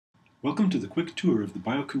Welcome to the quick tour of the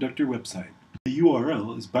Bioconductor website. The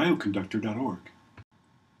URL is bioconductor.org.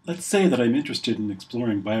 Let's say that I'm interested in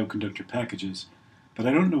exploring Bioconductor packages, but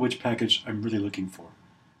I don't know which package I'm really looking for.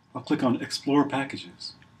 I'll click on Explore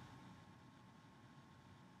Packages.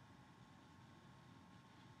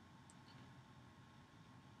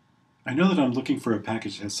 I know that I'm looking for a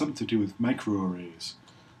package that has something to do with microarrays,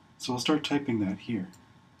 so I'll start typing that here.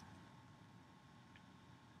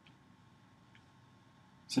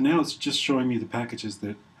 So now it's just showing me the packages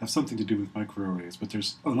that have something to do with microarrays, but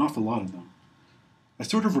there's an awful lot of them. I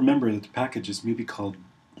sort of remember that the package is maybe called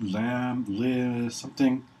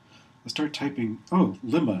something. I'll start typing, oh,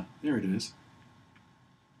 limma, there it is.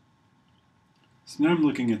 So now I'm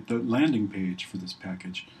looking at the landing page for this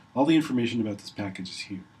package. All the information about this package is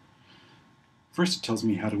here. First it tells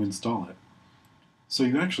me how to install it. So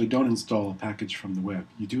you actually don't install a package from the web,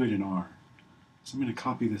 you do it in R. So I'm going to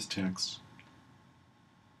copy this text.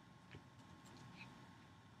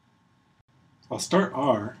 I'll start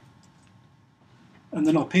R, and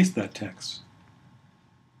then I'll paste that text.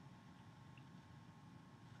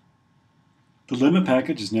 The limma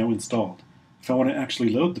package is now installed. If I want to actually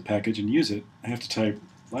load the package and use it, I have to type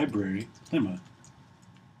library limma.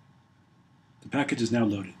 The package is now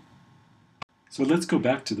loaded. So let's go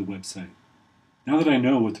back to the website. Now that I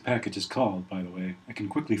know what the package is called, by the way, I can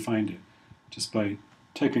quickly find it just by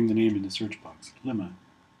typing the name in the search box, limma.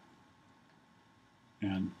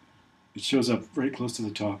 And it shows up right close to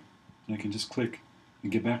the top, and I can just click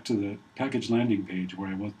and get back to the package landing page where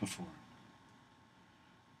I was before.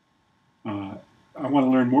 I want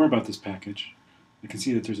to learn more about this package. I can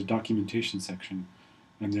see that there's a documentation section,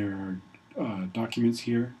 and there are documents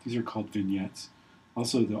here. These are called vignettes.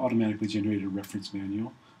 Also, the automatically generated reference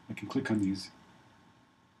manual. I can click on these.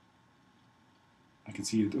 I can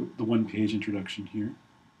see the one-page introduction here.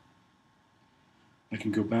 I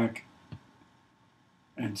can go back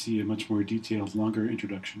and see a much more detailed, longer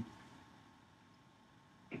introduction.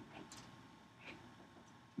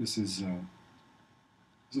 This is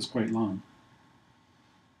quite long.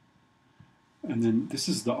 And then this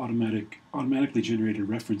is the automatically generated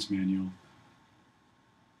reference manual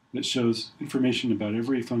that shows information about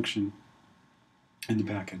every function in the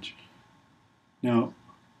package. Now,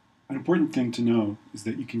 an important thing to know is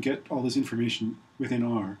that you can get all this information within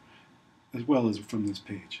R as well as from this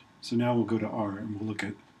page. So now we'll go to R and we'll look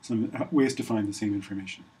at some ways to find the same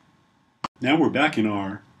information. Now we're back in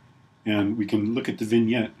R, and we can look at the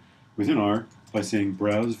vignette within R by saying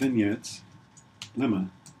Browse Vignettes, limma.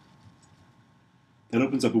 That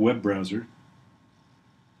opens up a web browser,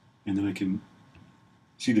 and then I can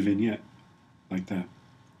see the vignette like that.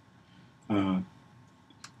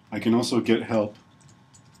 I can also get help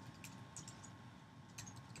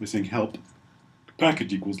by saying help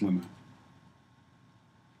package equals limma.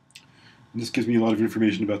 And this gives me a lot of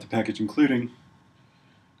information about the package, including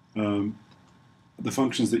the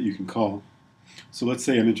functions that you can call. So let's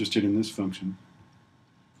say I'm interested in this function.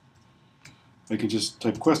 I can just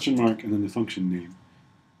type question mark and then the function name,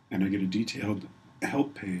 and I get a detailed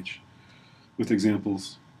help page with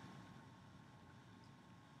examples.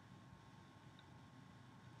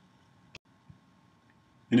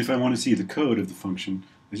 And if I want to see the code of the function,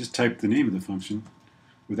 I just type the name of the function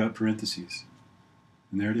without parentheses.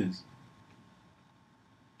 And there it is.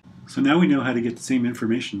 So now we know how to get the same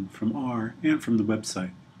information from R and from the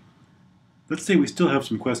website. Let's say we still have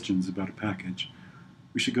some questions about a package.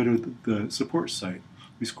 We should go to the support site.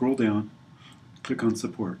 We scroll down, click on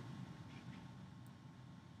support.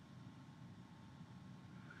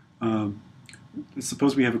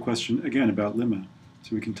 Suppose we have a question again about limma.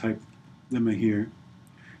 So we can type limma here,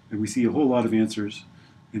 and we see a whole lot of answers,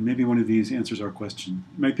 and maybe one of these answers our question.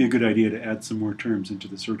 It might be a good idea to add some more terms into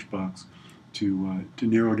the search box to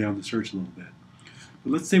narrow down the search a little bit.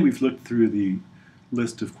 But let's say we've looked through the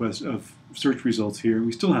list of search results here, and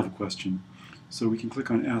we still have a question. So we can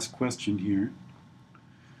click on Ask Question here,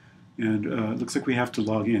 and it looks like we have to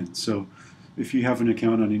log in. So if you have an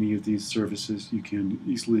account on any of these services, you can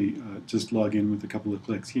easily just log in with a couple of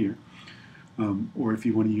clicks here. Or if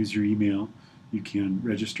you want to use your email, you can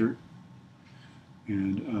register,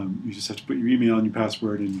 and you just have to put your email and your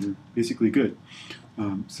password, and you're basically good.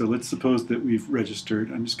 So let's suppose that we've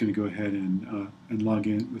registered. I'm just going to go ahead and log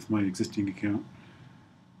in with my existing account.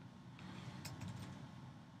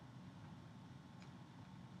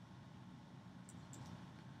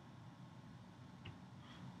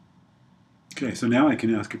 Okay, so now I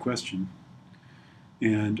can ask a question,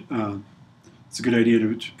 and it's a good idea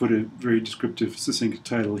to put a very descriptive, succinct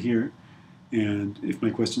title here. And if my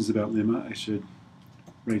question is about limma, I should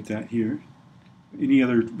write that here. any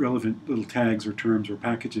other relevant little tags or terms or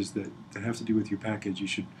packages that have to do with your package, you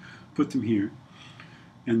should put them here.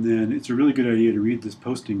 And then it's a really good idea to read this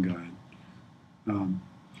posting guide,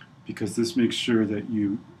 because this makes sure that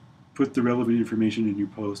you put the relevant information in your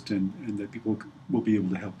post and that people will be able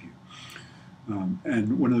to help you.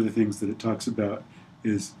 And one of the things that it talks about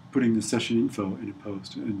is putting the session info in a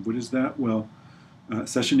post. And what is that? Well,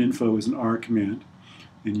 session info is an R command,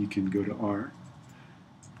 and you can go to R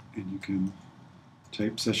and you can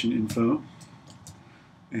type session info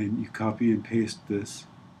and you copy and paste this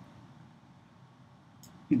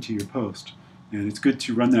into your post. And it's good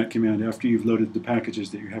to run that command after you've loaded the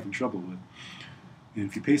packages that you're having trouble with. And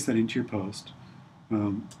if you paste that into your post,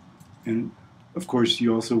 and of course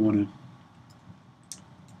you also want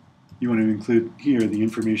to include here the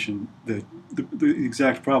information that the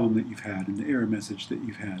exact problem that you've had and the error message that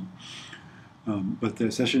you've had. But the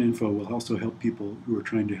session info will also help people who are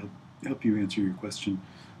trying to help you answer your question.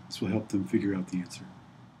 This will help them figure out the answer.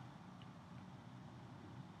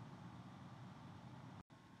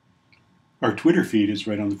 Our Twitter feed is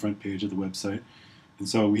right on the front page of the website, and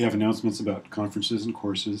so we have announcements about conferences and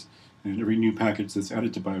courses, and every new package that's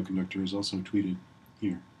added to Bioconductor is also tweeted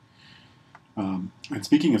here. And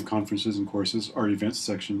speaking of conferences and courses, our events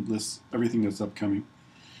section lists everything that's upcoming.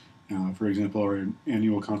 For example, our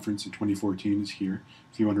annual conference in 2014 is here.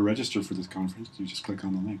 If you want to register for this conference, you just click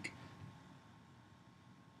on the link.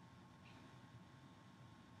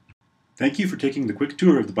 Thank you for taking the quick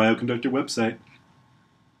tour of the Bioconductor website.